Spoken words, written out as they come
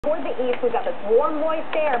Toward the east, we've got this warm, moist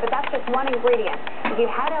air, but that's just one ingredient. If you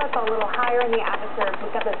head out a little higher in the atmosphere, we've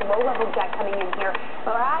got this low-level jet coming in here.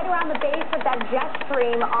 But right around the base of that jet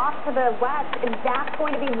stream off to the west, and that's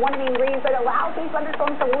going to be one of the ingredients that allows these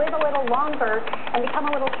thunderstorms to live a little longer and become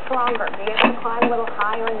a little stronger, be able to climb a little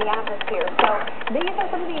higher in the atmosphere. So these are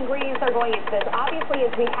some of the ingredients that are going into this. Obviously,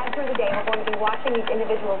 as we head through the day, we're going to be watching these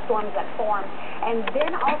individual storms that form, and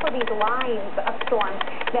then also these lines of storms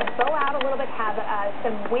that bow out a little bit, have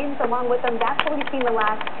some winds along with them. That's what we've seen the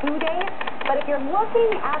last 2 days. But if you're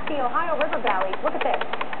looking at the Ohio River Valley, look at this.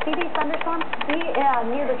 See these thunderstorms? See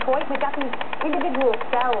near Detroit, we've got these individual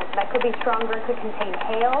cells that could be stronger, could contain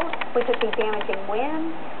hail. We could see damaging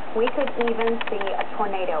winds. We could even see a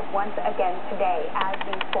tornado once again today as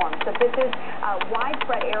these form. So this is a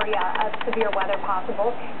widespread area of severe weather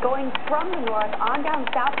possible going from the north on down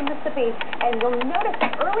south to Mississippi. And you'll notice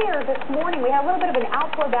that earlier this morning we had a little bit of an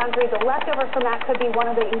outflow boundary. The leftover from that could be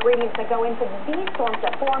one of the ingredients that go into these storms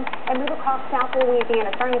that form and move across south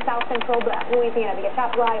Louisiana, starting in south central Louisiana, the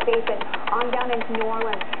Atchafalaya Basin, on down into New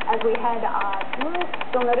Orleans. As we head through,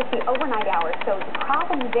 you'll notice the overnight hours. So the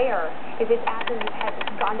problem there is it's after you have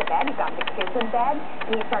gone to bed, you've got the kids in bed,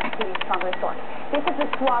 and you start to see these stronger storms. This is the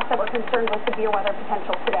swath that we're concerned with severe weather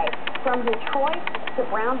potential today. From Detroit to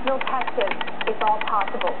Brownsville, Texas, it's all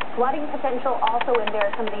possible. Flooding potential also in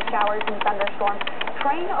there, some of these showers and thunderstorms.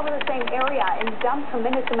 Train over the same area and dump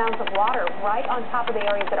tremendous amounts of water right on top of the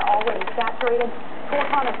areas that are already saturated.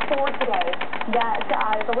 Torcon of 4 today. That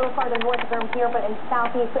is a little farther north from here, but in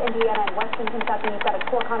southeast Indiana and western Kentucky, you've got a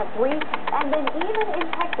Torcon of 3. And then even in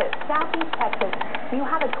Texas, southeast Texas, you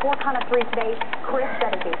have a Torcon of 3 today. Chris,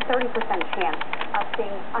 that is a 30% chance of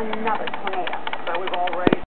seeing another tornado. So we've already